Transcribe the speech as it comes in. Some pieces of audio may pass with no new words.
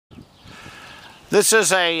This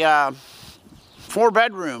is a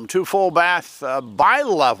 4-bedroom, 2 full bath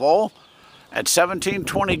bi-level at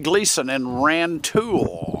 1720 Gleason in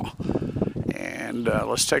Rantoul. And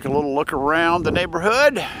let's take a little look around the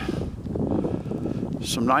neighborhood.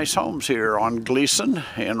 Some nice homes here on Gleason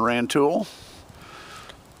and Rantoul.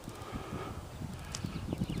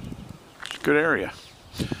 It's a good area.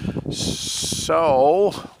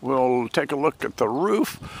 So we'll take a look at the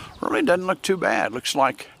roof. Really doesn't look too bad. Looks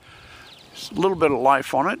like a little bit of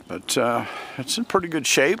life on it, but it's in pretty good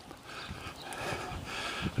shape.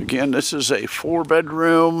 Again, this is a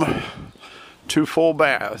 4-bedroom, 2 full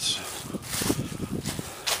baths.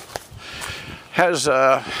 Has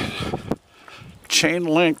a chain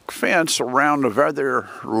link fence around a rather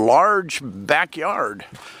large backyard,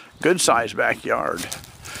 good sized backyard.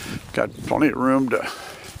 Got plenty of room to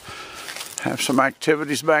have some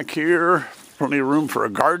activities back here, plenty of room for a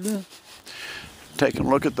garden. Taking a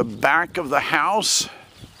look at the back of the house.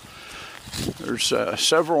 There's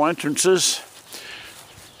several entrances.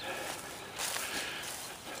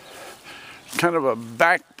 Kind of a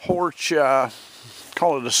back porch,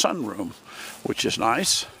 call it a sunroom, which is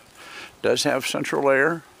nice. Does have central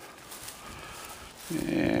air.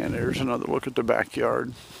 And there's another look at the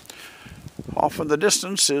backyard. Off in the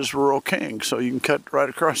distance is Rural King, so you can cut right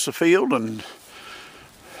across the field and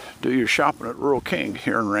do your shopping at Rural King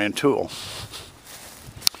here in Rantoul.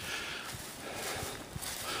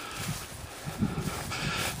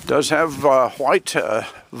 Does have white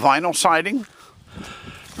vinyl siding.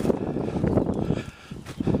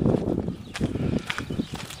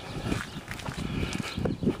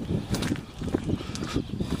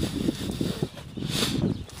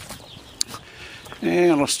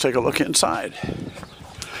 And let's take a look inside.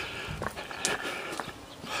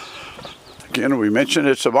 Again, we mentioned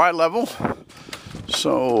it's a bi-level,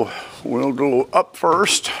 so we'll go up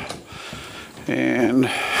first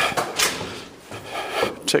and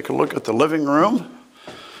take a look at the living room.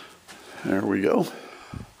 There we go.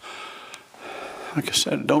 Like I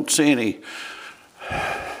said, don't see any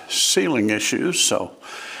ceiling issues, so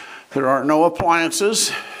there are no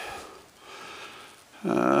appliances.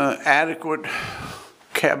 Adequate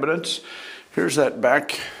cabinets. Here's that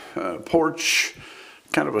back porch,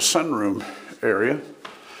 kind of a sunroom area,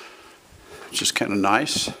 which is kind of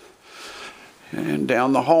nice. And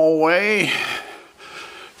down the hallway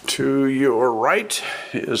to your right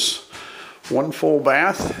is 1 full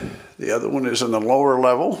bath. The other one is in the lower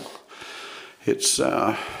level. It's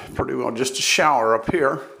pretty well just a shower up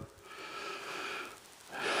here.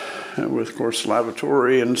 And with, of course,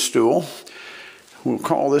 lavatory and stool. We'll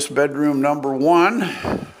call this bedroom number 1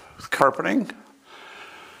 with carpeting.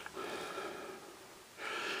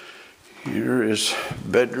 Here is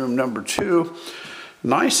bedroom number 2.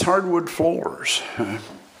 Nice hardwood floors.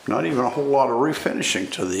 Not even a whole lot of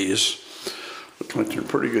refinishing to these. Look like they're in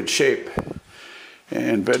pretty good shape.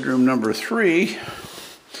 And bedroom number 3,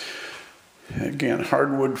 again,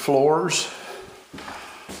 hardwood floors.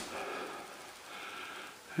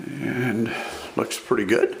 And looks pretty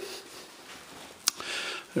good.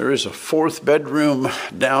 There is a 4th bedroom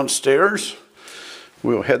downstairs.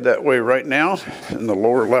 We'll head that way right now in the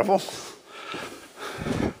lower level.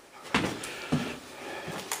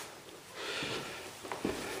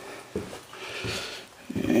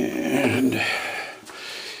 And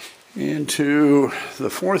into the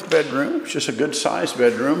 4th bedroom, just a good sized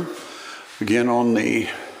bedroom. Again on the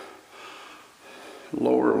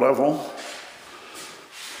lower level.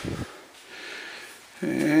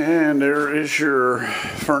 And there is your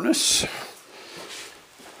furnace,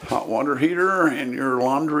 hot water heater, and your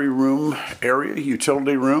laundry room area,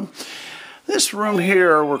 utility room. This room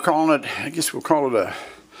here, we're calling it, I guess we'll call it a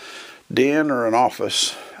den or an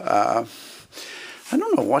office. I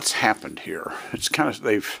don't know what's happened here. It's kind of,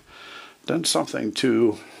 they've done something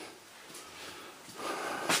to,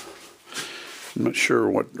 I'm not sure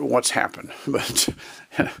what's happened, but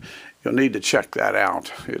you'll need to check that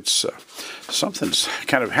out. It's something's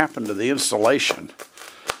kind of happened to the installation,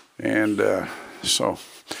 and so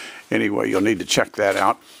anyway, you'll need to check that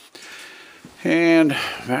out. And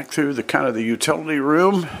back through the kind of the utility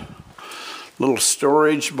room, little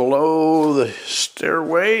storage below the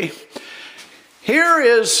stairway. Here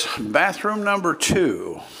is bathroom number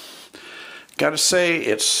 2. Got to say,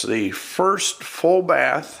 it's the first full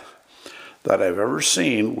bath that I've ever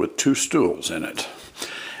seen with 2 stools in it.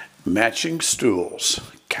 Matching stools,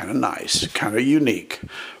 kind of nice, kind of unique.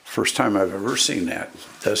 First time I've ever seen that.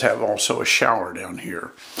 It does have also a shower down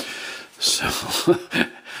here. So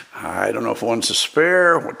I don't know if one's a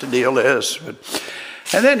spare, what the deal is.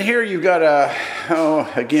 And then here you've got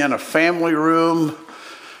again, a family room,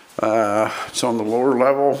 It's on the lower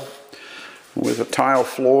level with a tile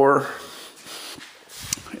floor.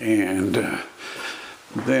 And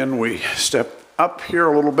then we step up here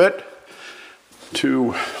a little bit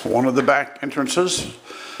to one of the back entrances.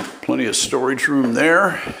 Plenty of storage room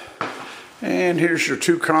there. And here's your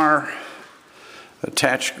 2-car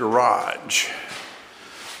attached garage.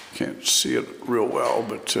 Can't see it real well,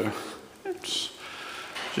 but it's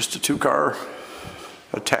just a 2-car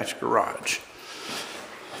attached garage.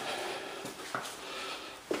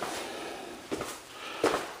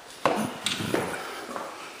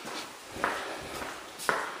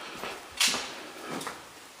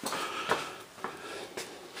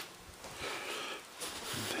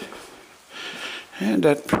 And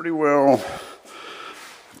that pretty well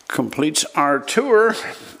completes our tour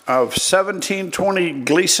of 1720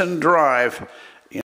 Gleason Drive